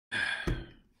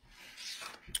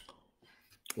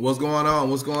What's going on?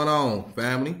 What's going on,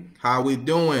 family? How we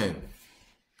doing?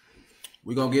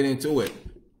 We're gonna get into it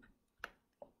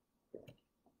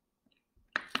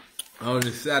on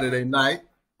this Saturday night.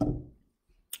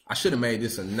 I should have made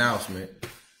this announcement.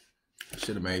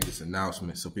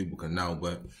 So people can know,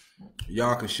 but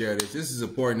y'all can share this. This is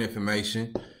important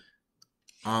information.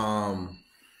 I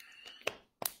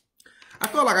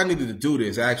felt like I needed to do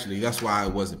this actually. That's why I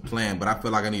wasn't planned, but I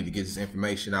feel like I need to get this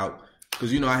information out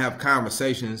because I have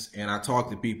conversations and I talk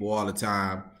to people all the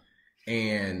time,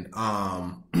 and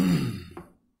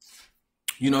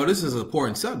this is an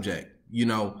important subject.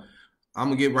 I'm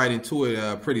gonna get right into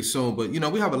it pretty soon, but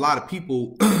we have a lot of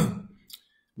people.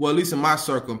 Well, at least in my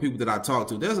circle and people that I talk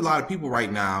to, there's a lot of people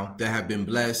right now that have been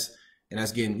blessed and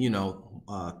that's getting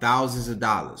thousands of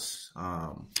dollars.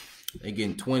 They're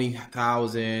getting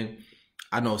 20,000.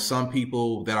 I know some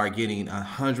people that are getting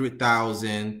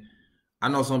 100,000. I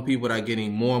know some people that are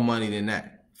getting more money than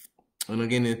that, and they're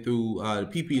getting it through the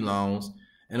PP loans.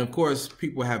 And of course,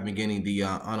 people have been getting the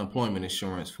unemployment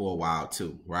insurance for a while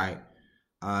too, right?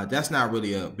 That's not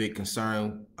really a big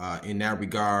concern in that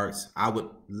regards. I would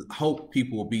hope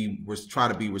people will try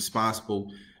to be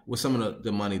responsible with some of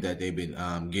the money that they've been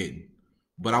getting.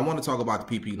 But I want to talk about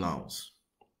the PP loans,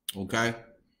 okay?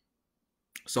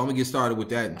 So I'm going to get started with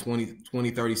that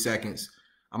in 30 seconds.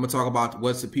 I'm going to talk about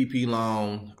what's the PP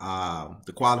loan,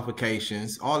 the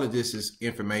qualifications. All of this is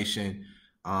information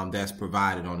that's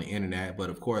provided on the internet. But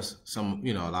of course, some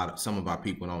of our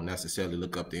people don't necessarily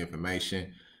look up the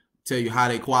information. Tell you how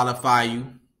they qualify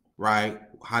you, right?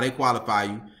 How they qualify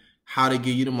you, how they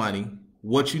give you the money,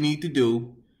 what you need to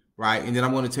do, right? And then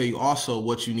I'm going to tell you also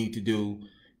what you need to do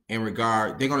in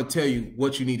regard. They're going to tell you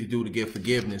what you need to do to get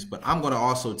forgiveness, but I'm going to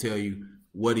also tell you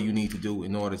what do you need to do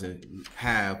in order to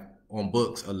have on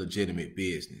books a legitimate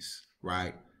business,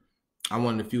 right? I'm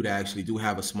one of the few that actually do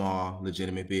have a small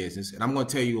legitimate business, and I'm going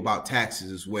to tell you about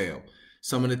taxes as well.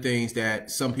 Some of the things that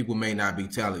some people may not be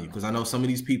telling you, because I know some of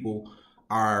these people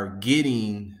are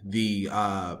getting the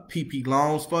PP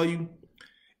loans for you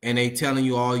and they telling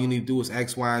you all you need to do is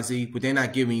X, Y, and Z, but they're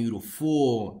not giving you the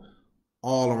full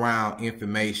all around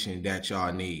information that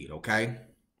y'all need, okay?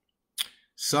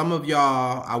 Some of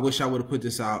y'all, I wish I would have put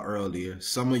this out earlier.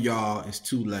 Some of y'all, it's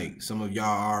too late. Some of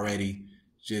y'all already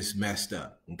just messed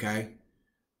up, okay?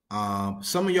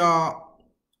 Some of y'all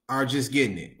are just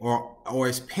getting it or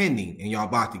it's pending and y'all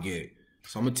about to get it.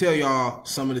 So I'm gonna tell y'all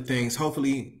some of the things,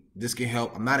 hopefully this can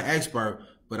help. I'm not an expert,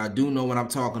 but I do know what I'm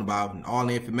talking about, and all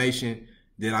the information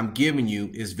that I'm giving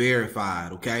you is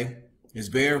verified, okay? It's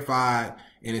verified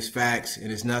and it's facts,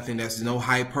 and it's nothing that's no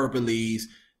hyperboles.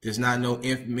 There's not no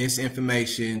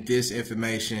misinformation,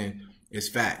 disinformation. It's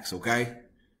facts, okay?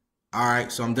 All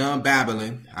right, so I'm done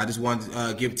babbling. I just want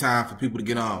to give time for people to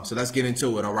get on. So let's get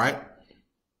into it, all right?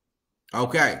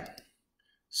 Okay,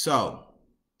 so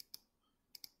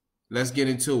let's get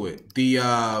into it. The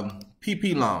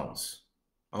PP loans,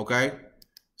 okay?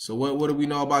 So what do we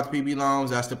know about the PP loans?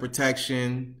 That's the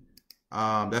protection.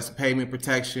 That's the payment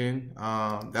protection.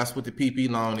 That's what the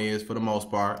PP loan is for the most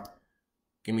part.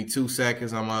 Give me 2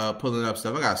 seconds. I'm pulling up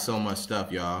stuff. I got so much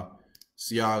stuff, y'all.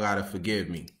 So y'all gotta forgive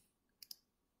me.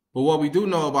 But what we do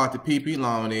know about the PP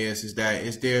loan is that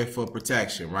it's there for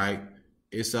protection, right?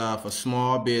 It's for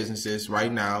small businesses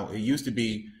right now. It used to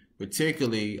be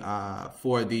particularly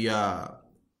for the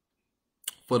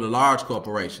large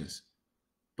corporations.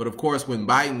 But of course, when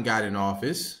Biden got in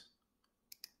office,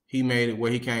 he made it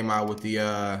where he came out with the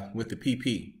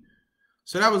PP.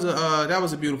 So that was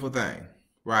a beautiful thing,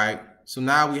 right? So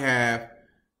now we have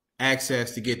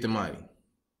access to get the money.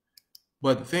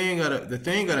 But the thing of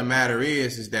the matter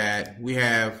is that we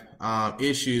have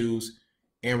issues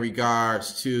in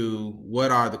regards to what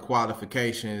are the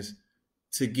qualifications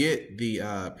to get the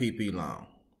PP loan,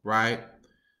 right?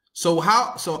 So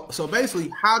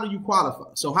basically, how do you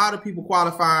qualify? So how do people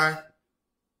qualify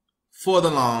for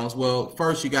the loans? Well,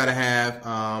 first you got to have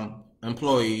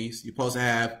employees. You're supposed to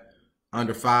have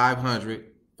under 500.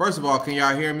 First of all, can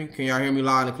y'all hear me? Can y'all hear me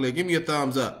loud and clear? Give me a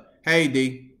thumbs up. Hey,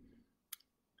 D.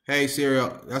 Hey,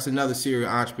 serial. That's another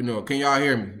serial entrepreneur. Can y'all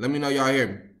hear me? Let me know y'all hear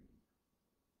me.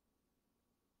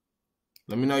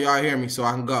 Let me know y'all hear me so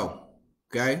I can go.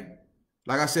 Okay?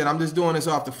 Like I said, I'm just doing this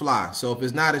off the fly. So if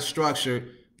it's not as structured,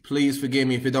 please forgive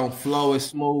me if it don't flow as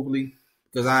smoothly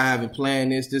because I haven't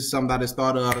planned this. This is something I just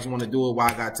thought of. I just want to do it while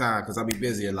I got time because I'll be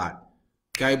busy a lot.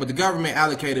 Okay? But the government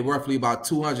allocated roughly about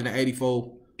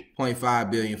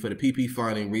 $284.5 billion for the PP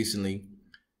funding recently.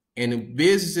 And the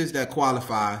businesses that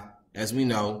qualify, as we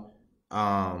know,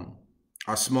 are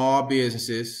small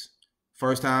businesses,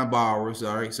 first-time borrowers.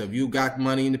 All right, so if you got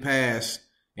money in the past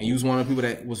and you was one of the people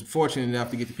that was fortunate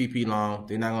enough to get the PPP loan,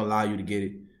 they're not going to allow you to get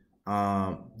it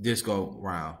this go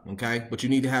round, okay? But you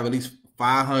need to have at least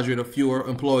 500 or fewer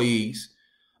employees.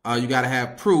 You got to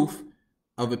have proof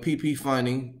of a PPP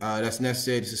funding that's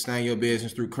necessary to sustain your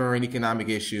business through current economic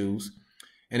issues.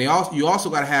 And you also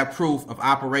got to have proof of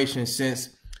operation since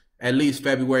at least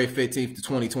February 15th to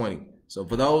 2020. So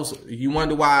for those, you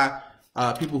wonder why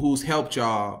people who's helped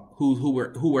y'all,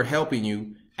 who were helping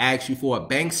you, ask you for a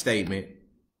bank statement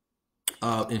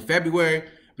in February,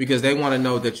 because they want to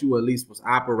know that you at least was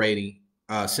operating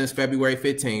since February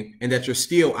 15th and that you're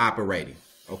still operating.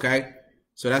 Okay,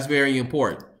 so that's very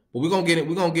important. But we're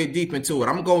gonna get deep into it.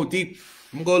 I'm gonna go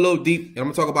a little deep, and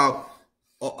I'm gonna talk about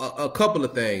a couple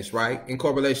of things, right, in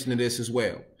correlation to this as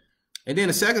well. And then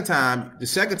the second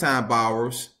time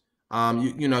borrowers,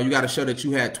 you got to show that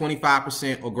you had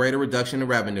 25% or greater reduction in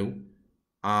revenue.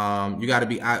 You got to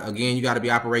be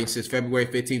operating since February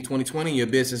 15, 2020. Your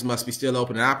business must be still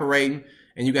open and operating,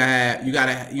 and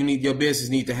your business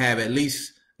need to have at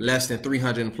least less than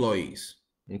 300 employees.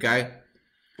 Okay.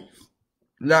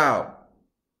 Now,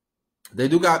 they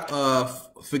do got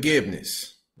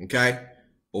forgiveness. Okay,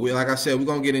 but like I said, we're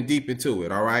gonna get in deep into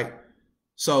it. All right.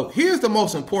 So here's the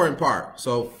most important part.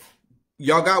 So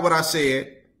y'all got what I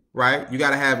said, right? You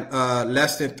got to have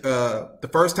less than the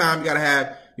first time.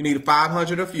 You need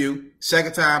 500 or few.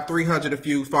 Second time, 300 or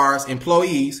few as far as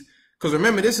employees. Because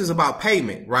remember, this is about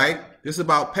payment, right? This is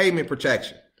about payment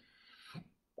protection.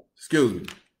 Excuse me.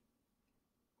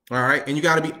 All right. And you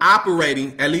got to be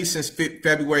operating at least since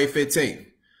February 15th.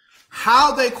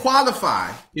 How they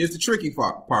qualify is the tricky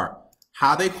part.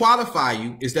 How they qualify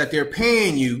you is that they're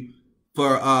paying you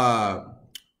for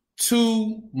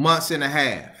 2 months and a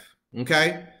half.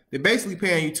 Okay. They're basically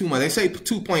paying you 2 months. They say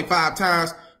 2.5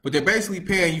 times, but they're basically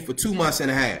paying you for 2 months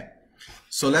and a half.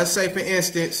 So let's say, for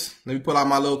instance, let me pull out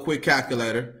my little quick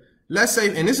calculator. Let's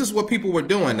say, and this is what people were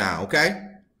doing now, okay?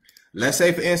 Let's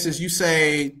say, for instance, you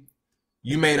say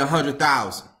you made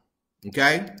 100,000,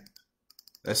 okay?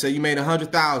 Let's say you made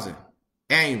 100,000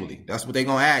 annually. That's what they're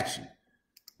gonna ask you.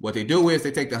 What they do is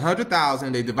they take the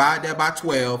 100,000, they divide that by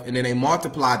 12, and then they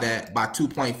multiply that by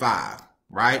 2.5,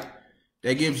 right?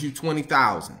 That gives you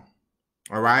 20,000,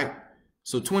 all right?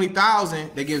 So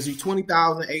 20,000, that gives you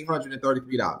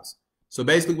 $20,833. So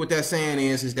basically what they're saying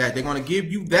is that they're going to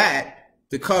give you that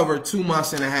to cover 2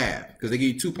 months and a half, because they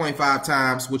give you 2.5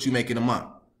 times what you make in a month,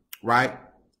 right?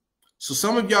 So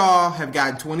some of y'all have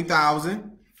gotten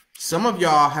 20,000. Some of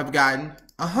y'all have gotten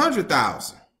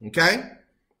 100,000, okay?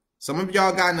 Some of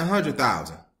y'all gotten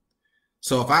 100,000.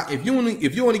 So if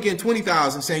you only get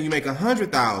 20,000, saying you make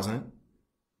 100,000,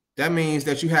 that means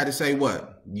that you had to say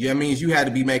what? That means you had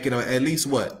to be making at least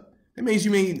what? That means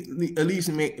you mean at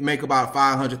least make about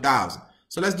 500,000.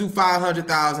 So let's do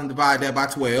 500,000, divide that by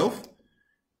 12,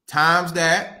 times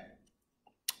that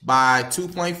by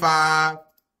 2.5,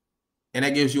 and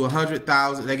that gives you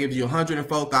 100,000. That gives you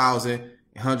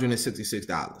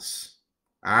 $104,166.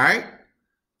 All right.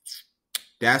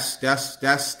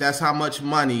 That's how much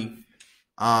money.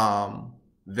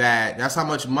 That's how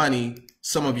much money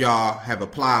some of y'all have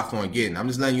applied for and getting. I'm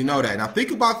just letting you know that. Now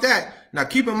think about that. Now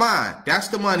keep in mind, that's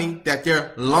the money that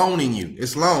they're loaning you.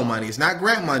 It's loan money. It's not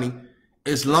grant money.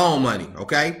 It's loan money.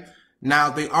 Okay. Now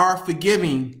they are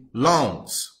forgiving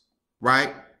loans,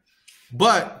 right?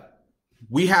 But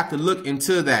we have to look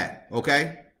into that.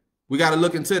 Okay. We got to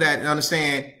look into that and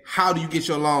understand, how do you get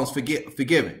your loans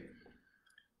forgiven?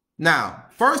 Now,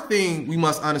 first thing we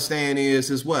must understand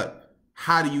is what?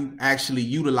 How do you actually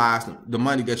utilize the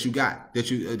money that you got,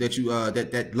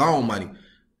 that loan money?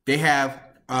 They have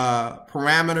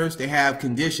parameters, they have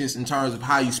conditions in terms of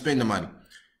how you spend the money.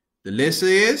 The list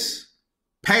is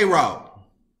payroll,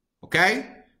 okay?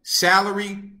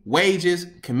 Salary, wages,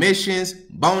 commissions,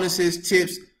 bonuses,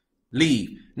 tips,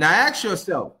 leave. Now ask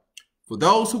yourself, for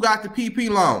those who got the PP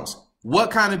loans,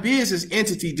 what kind of business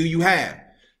entity do you have?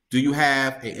 Do you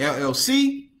have a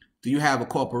LLC? Do you have a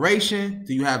corporation?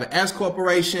 Do you have an S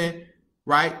corporation,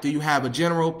 right? Do you have a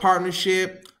general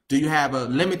partnership? Do you have a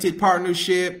limited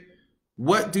partnership?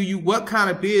 What kind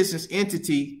of business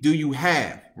entity do you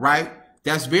have, right?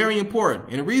 That's very important.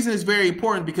 And the reason it's very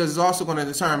important because it's also going to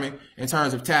determine in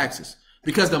terms of taxes.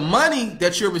 Because the money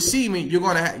that you're receiving, you're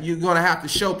going to have to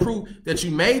show proof that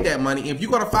you made that money. If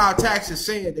you're going to file taxes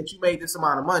saying that you made this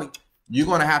amount of money, you're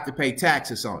going to have to pay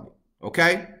taxes on it,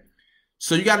 okay?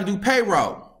 So you got to do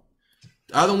payroll.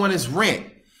 The other one is rent.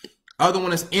 Other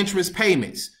one is interest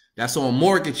payments. That's on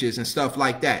mortgages and stuff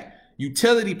like that.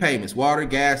 Utility payments, water,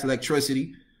 gas,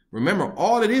 electricity. Remember,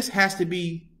 all of this has to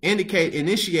be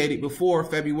initiated before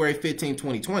February 15,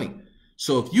 2020.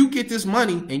 So if you get this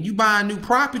money and you buy a new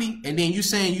property and then you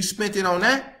saying you spent it on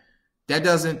that,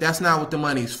 that's not what the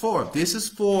money is for. This is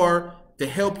for to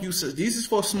help you. This is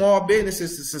for small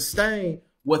businesses to sustain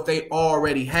what they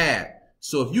already have.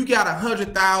 So if you got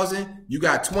 100,000, you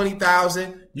got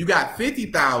 20,000, you got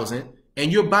 50,000,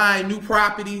 and you're buying new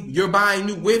property, you're buying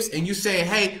new whips, and you're saying,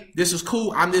 hey, this is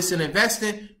cool, I'm just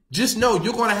investing. Just know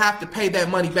you're going to have to pay that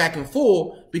money back in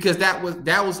full, because that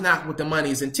was not what the money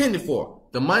is intended for.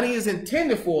 The money is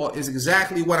intended for is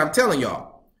exactly what I'm telling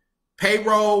y'all.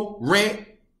 Payroll, rent,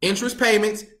 interest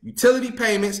payments, utility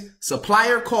payments,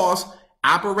 supplier costs,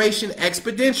 operation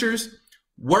expenditures,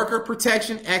 worker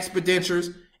protection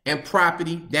expenditures, and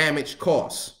property damage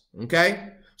costs. Okay,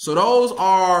 so those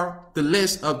are the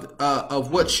list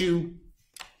of what you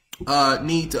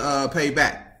need to pay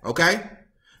back. Okay,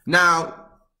 now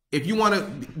if you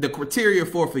want the criteria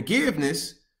for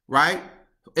forgiveness, right?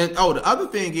 And oh, the other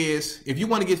thing is, if you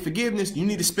want to get forgiveness, you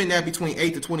need to spend that between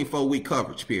 8 to 24 week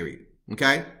coverage period.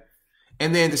 Okay,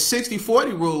 and then the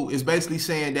 60-40 rule is basically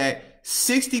saying that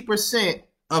 60%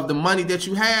 of the money that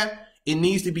you have, it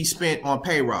needs to be spent on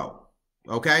payroll.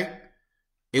 Okay,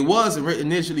 it was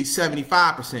initially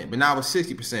 75%, but now it's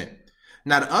 60%.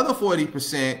 Now the other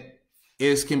 40%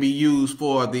 can be used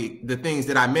for the things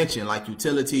that I mentioned, like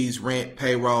utilities, rent,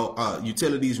 payroll,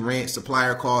 utilities, rent,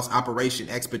 supplier costs, operation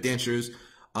expenditures,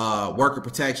 worker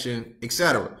protection,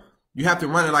 etc. You have to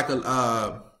run it like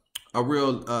a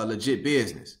real legit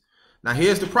business. Now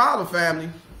here's the problem, family.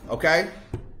 Okay,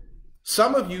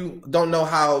 some of you don't know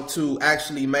how to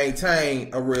actually maintain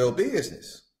a real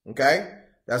business. Okay,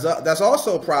 that's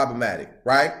also problematic,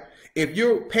 right? If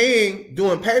you're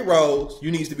doing payrolls, you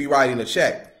need to be writing a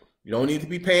check. You don't need to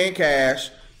be paying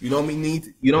cash. You don't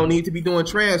need to be doing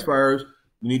transfers.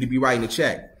 You need to be writing a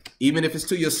check, even if it's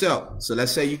to yourself. So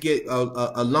let's say you get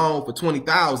a loan for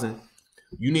 $20,000.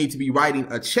 You need to be writing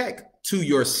a check to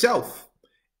yourself,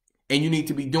 and you need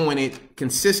to be doing it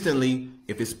consistently.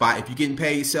 If you're getting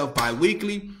paid yourself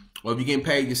bi-weekly, or if you're getting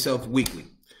paid yourself weekly.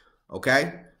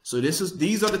 Okay. So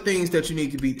these are the things that you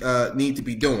need to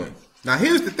be doing. Now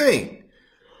here's the thing,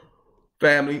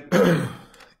 family.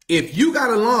 If you got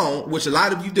a loan, which a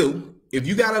lot of you do, if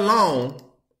you got a loan,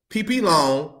 PPP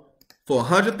loan for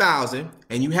 $100,000,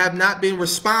 and you have not been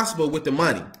responsible with the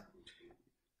money,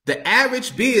 the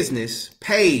average business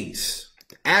pays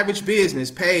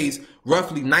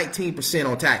roughly 19%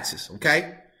 on taxes.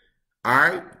 Okay, all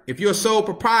right. If you're a sole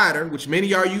proprietor, which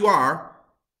many of you are,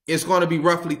 it's going to be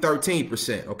roughly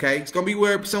 13%. Okay, it's going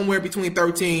to be somewhere between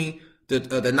 13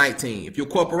 to 19. If you're a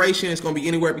corporation, it's going to be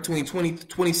anywhere between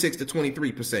 26 to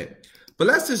 23%. But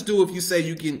let's just do, if you say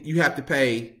you have to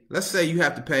pay, let's say you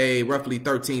have to pay roughly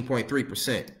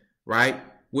 13.3%, right?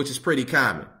 Which is pretty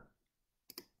common.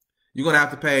 You're going to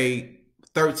have to pay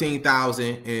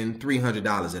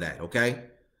 $13,300 of that. Okay,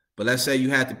 but let's say you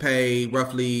had to pay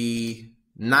roughly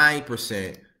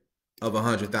 9% of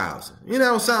 100,000. You know,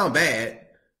 don't sound bad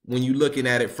when you're looking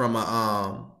at it from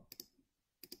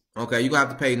okay, you're gonna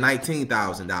have to pay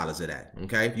 $19,000 of that.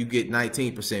 Okay, if you get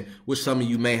 19%, which some of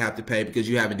you may have to pay because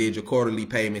you haven't did your quarterly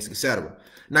payments, etc.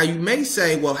 Now you may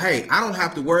say, well, hey, I don't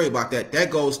have to worry about that. That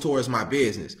goes towards my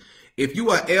business. If you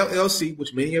are LLC,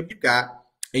 which many of you got,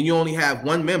 and you only have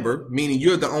one member, meaning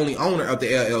you're the only owner of the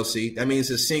LLC, that means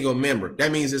it's a single member.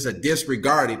 That means it's a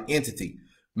disregarded entity,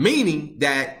 meaning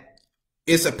that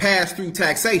it's a pass-through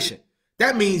taxation.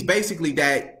 That means basically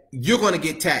that you're going to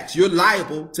get taxed. You're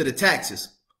liable to the taxes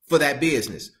for that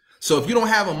business. So if you don't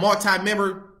have a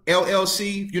multi-member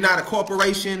LLC, if you're not a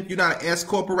corporation, if you're not an S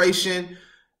corporation,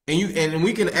 and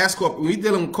we can S corp, we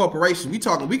dealing with corporations, we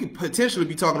could potentially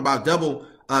be talking about double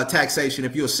taxation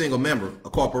if you're a single member, a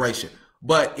corporation.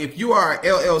 But if you are an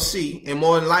LLC, and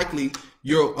more than likely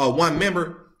you're one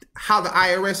member, how the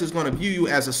IRS is going to view you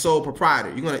as a sole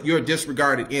proprietor. You're a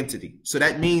disregarded entity. So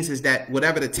that means is that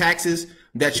whatever the taxes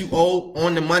that you owe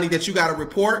on the money that you got to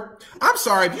report. I'm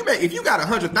sorry, if you got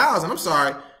 100,000, I'm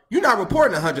sorry, you're not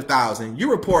reporting 100,000.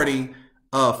 You're reporting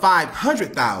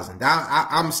 500,000.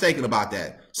 I'm mistaken about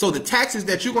that. So the taxes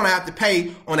that you're going to have to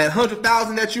pay on that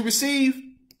 100,000 that you receive,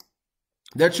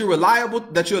 that you're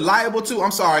liable to,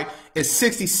 I'm sorry, is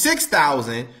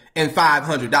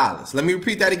 $66,500. Let me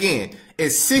repeat that again.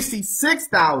 It's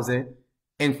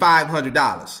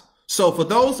 $66,500. So for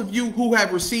those of you who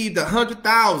have received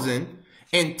 100,000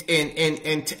 in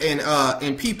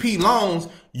PP loans,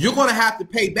 you're going to have to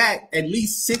pay back at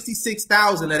least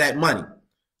 66,000 of that money.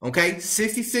 Okay,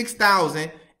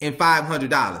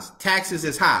 $66,500. Taxes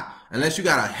is high unless you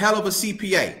got a hell of a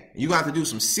CPA. You got to do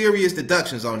some serious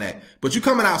deductions on that. But you're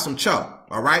coming out some chunk.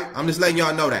 All right, I'm just letting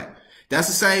y'all know that. That's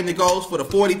the same that goes for the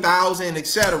 40,000,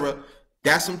 etc.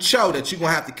 That's some cho that you're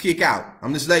going to have to kick out.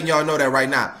 I'm just letting y'all know that right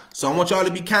now. So I want y'all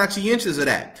to be conscientious of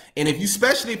that. And if you,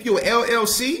 especially if you're an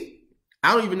LLC,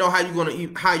 I don't even know how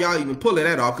y'all even pulling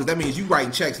that off, because that means you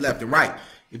writing checks left and right.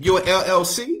 If you're an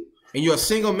LLC and you're a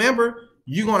single member,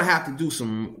 you're going to have to do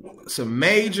some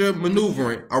major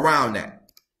maneuvering around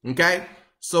that. Okay?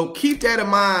 So keep that in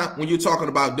mind when you're talking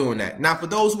about doing that. Now, for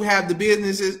those who have the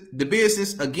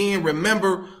business, again,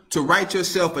 remember to write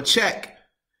yourself a check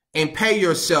and pay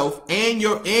yourself and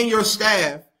your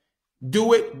staff.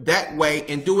 Do it that way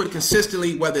and do it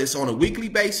consistently, whether it's on a weekly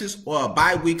basis or a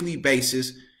bi-weekly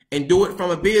basis, and do it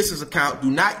from a business account. Do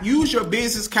not use your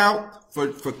business account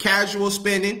for casual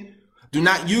spending. Do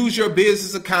not use your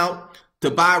business account to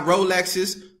buy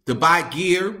Rolexes, to buy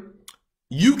gear.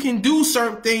 You can do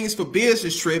certain things for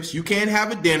business trips. You can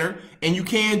have a dinner, and you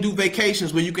can do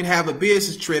vacations where you can have a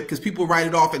business trip, because people write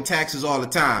it off in taxes all the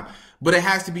time. But it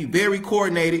has to be very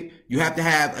coordinated. You have to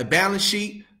have a balance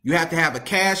sheet. You have to have a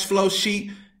cash flow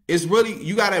sheet. It's really,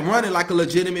 you got to run it like a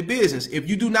legitimate business. If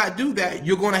you do not do that,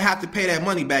 you're going to have to pay that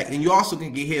money back, and you also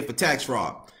can get hit for tax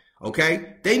fraud.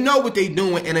 Okay? They know what they're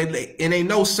doing, and they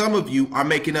know some of you are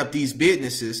making up these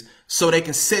businesses so they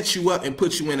can set you up and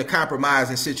put you in a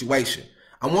compromising situation.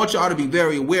 I want y'all to be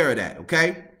very aware of that,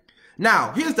 okay?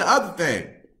 Now, here's the other thing.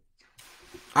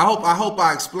 I hope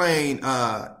I explained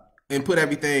and put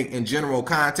everything in general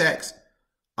context.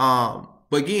 But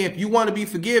again, if you want to be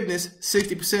forgiveness,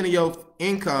 60% of your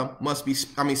income must be,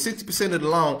 60% of the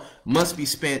loan must be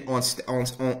spent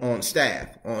on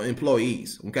staff, on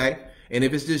employees, okay? And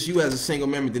if it's just you as a single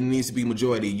member, then it needs to be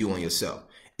majority of you on yourself.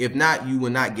 If not, you will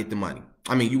not get the money.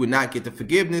 You would not get the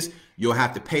forgiveness. You'll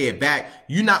have to pay it back.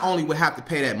 You not only would have to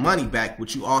pay that money back,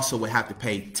 but you also would have to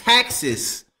pay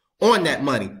taxes on that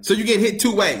money. So you get hit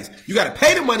two ways. You got to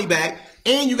pay the money back,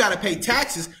 and you got to pay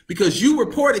taxes, because you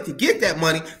reported to get that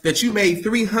money that you made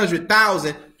 $300,000,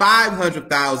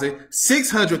 $500,000,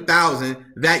 $600,000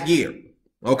 that year.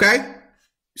 Okay?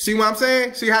 See what I'm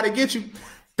saying? See how they get you?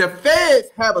 The feds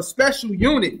have a special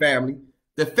unit, family.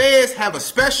 The feds have a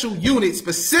special unit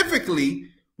specifically,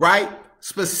 right?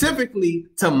 Specifically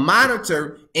to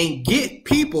monitor and get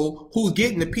people who's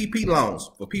getting the PP loans,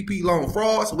 for PP loan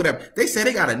frauds or whatever. They say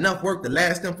they got enough work to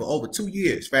last them for over 2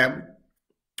 years, family.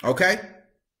 Okay?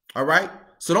 All right?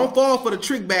 So don't fall for the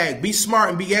trick bag. Be smart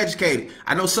and be educated.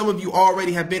 I know some of you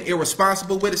already have been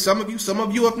irresponsible with it. Some of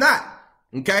you have not.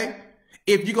 Okay?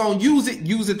 If you're going to use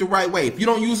it the right way. If you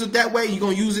don't use it that way, you're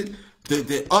going to use it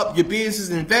to up your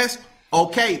business and invest.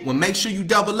 Okay, well, make sure you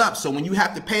double up. So when you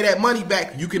have to pay that money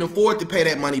back, you can afford to pay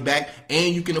that money back,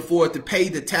 and you can afford to pay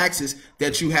the taxes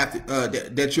that you have to,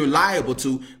 that you're liable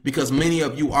to, because many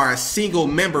of you are a single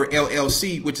member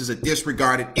LLC, which is a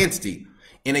disregarded entity.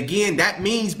 And again, that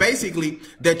means basically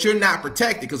that you're not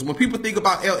protected, because when people think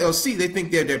about LLC, they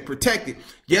think they're protected.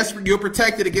 Yes, you're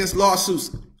protected against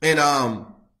lawsuits, and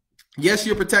yes,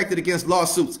 you're protected against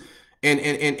lawsuits and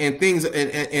things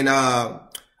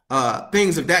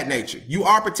things of that nature. You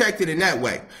are protected in that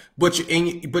way, but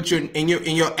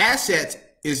your assets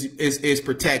is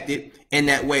protected in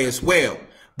that way as well.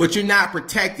 But you're not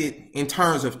protected in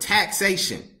terms of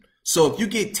taxation. So if you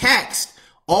get taxed,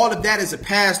 all of that is a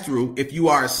pass through if you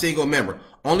are a single member.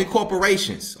 Only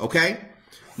corporations, okay?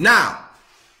 Now,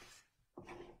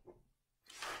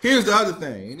 here's the other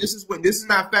thing, and this is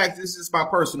not fact. This is my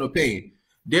personal opinion.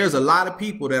 There's a lot of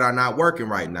people that are not working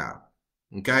right now,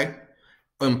 okay?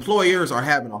 Employers are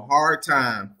having a hard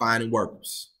time finding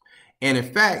workers, and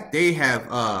in fact, they have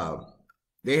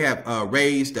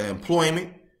raised the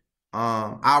employment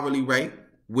hourly rate,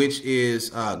 which is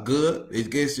good.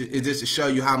 It just to show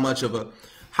you how much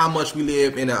we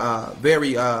live in a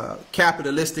very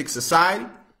capitalistic society.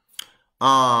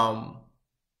 But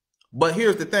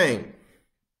here's the thing: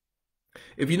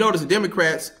 if you notice, the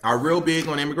Democrats are real big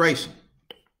on immigration.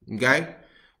 Okay.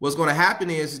 What's going to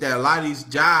happen is that a lot of these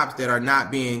jobs that are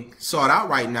not being sought out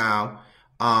right now,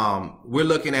 we're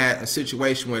looking at a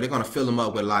situation where they're going to fill them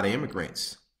up with a lot of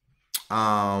immigrants.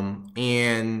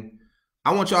 And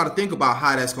I want y'all to think about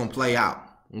how that's going to play out,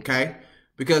 okay?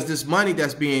 Because this money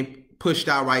that's being pushed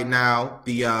out right now,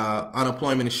 the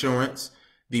unemployment insurance,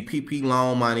 the PPP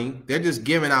loan money, they're just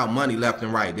giving out money left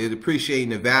and right. They're depreciating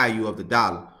the value of the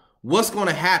dollar. What's going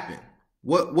to happen?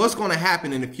 What's going to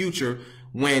happen in the future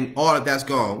when all of that's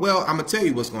gone? Well, I'm going to tell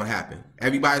you what's going to happen.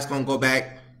 Everybody's going to go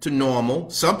back to normal.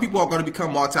 Some people are going to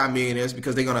become multimillionaires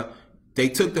because they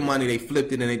took the money, they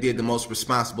flipped it, and they did the most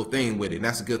responsible thing with it. And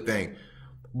that's a good thing.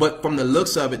 But from the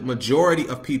looks of it, majority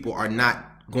of people are not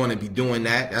going to be doing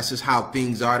that. That's just how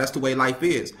things are. That's the way life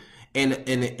is. And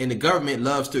the government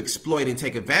loves to exploit and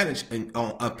take advantage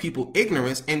of people's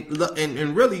ignorance and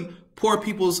really poor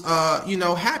people's,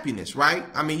 happiness, right?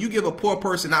 I mean, you give a poor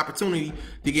person opportunity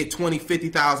to get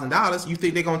 $20,000-$50,000. You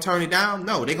think they're going to turn it down?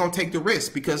 No, they're going to take the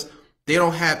risk because they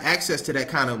don't have access to that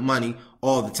kind of money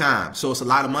all the time. So it's a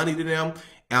lot of money to them,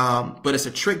 but it's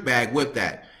a trick bag with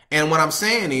that. And what I'm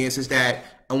saying is that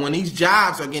when these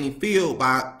jobs are getting filled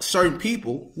by certain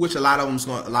people, which a lot of them is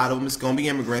going to be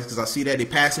immigrants, because I see that they're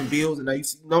passing bills, and you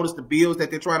notice the bills that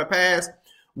they're trying to pass.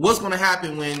 What's going to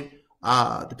happen when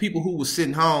the people who was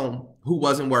sitting home, who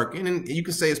wasn't working, and you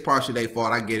can say it's partially their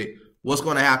fault, I get it. What's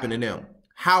going to happen to them?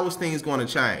 How is things going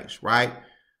to change, right?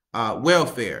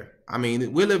 Welfare. I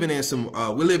mean, we're living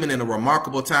in a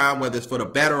remarkable time, whether it's for the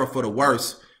better or for the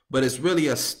worse, but it's really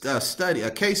a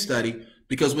case study,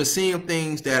 because we're seeing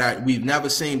things that we've never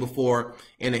seen before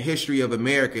in the history of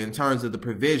America in terms of the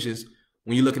provisions.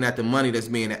 When you're looking at the money that's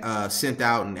being sent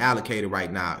out and allocated right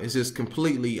now, it's just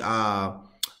completely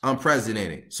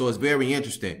unprecedented. So it's very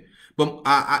interesting. But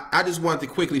I just wanted to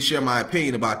quickly share my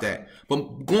opinion about that.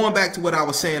 But going back to what I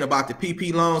was saying about the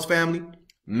PP loans, family,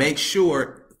 make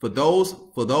sure for those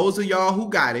of y'all who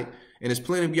got it, and there's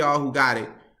plenty of y'all who got it,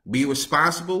 be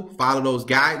responsible, follow those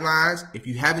guidelines. If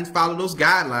you haven't followed those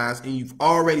guidelines and you've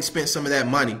already spent some of that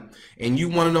money, and you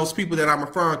one of those people that I'm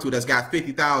referring to that's got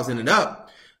 50,000 and up,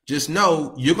 just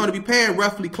know you're going to be paying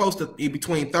roughly close to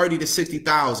between 30 to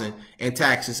 60,000 in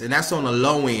taxes, and that's on the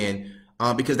low end,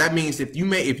 because that means if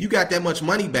you got that much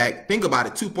money back, think about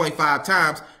it, 2.5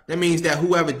 times. That means that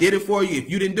whoever did it for you,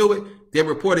 if you didn't do it, they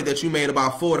reported that you made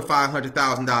about $400,000 to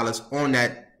 $500,000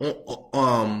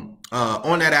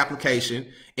 on that application.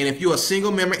 And if you're a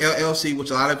single member LLC, which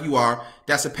a lot of you are,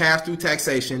 that's a pass-through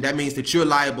taxation. That means that you're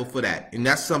liable for that, and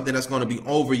that's something that's going to be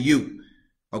over you.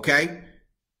 Okay.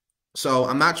 So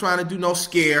I'm not trying to do no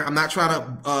scare. I'm not trying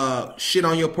to shit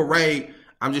on your parade.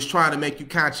 I'm just trying to make you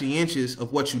conscientious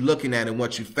of what you're looking at and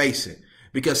what you're facing,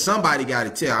 because somebody got to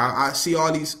tell. I see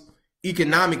all these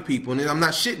economic people, and I'm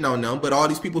not shitting on them, but all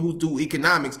these people who do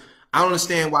economics, I don't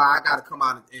understand why I got to come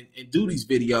out and do these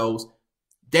videos.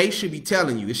 They should be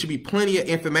telling you. There should be plenty of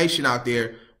information out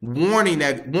there warning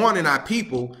our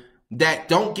people that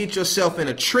don't get yourself in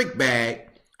a trick bag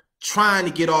trying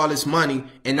to get all this money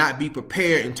and not be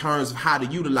prepared in terms of how to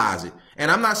utilize it. And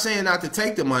I'm not saying not to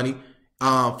take the money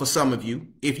for some of you.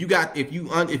 If you got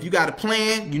a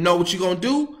plan, you know what you're going to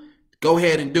do, go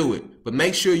ahead and do it. But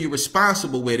make sure you're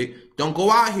responsible with it. Don't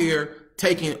go out here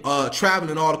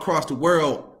traveling all across the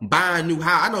world, buying new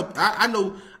house.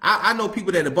 I know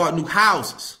people that have bought new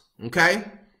houses, okay,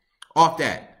 off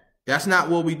that. That's not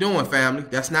what we're doing, family.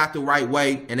 That's not the right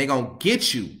way, and they're going to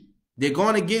get you. They're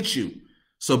going to get you.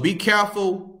 So be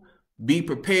careful, be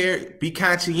prepared, be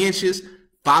conscientious,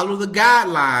 follow the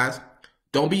guidelines.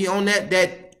 Don't be on that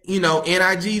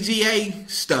NIGGA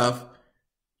stuff.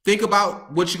 Think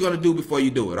about what you're going to do before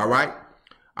you do it, all right?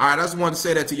 All right, I just wanted to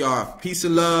say that to y'all. Peace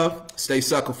and love. Stay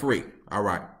sucker free. All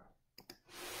right.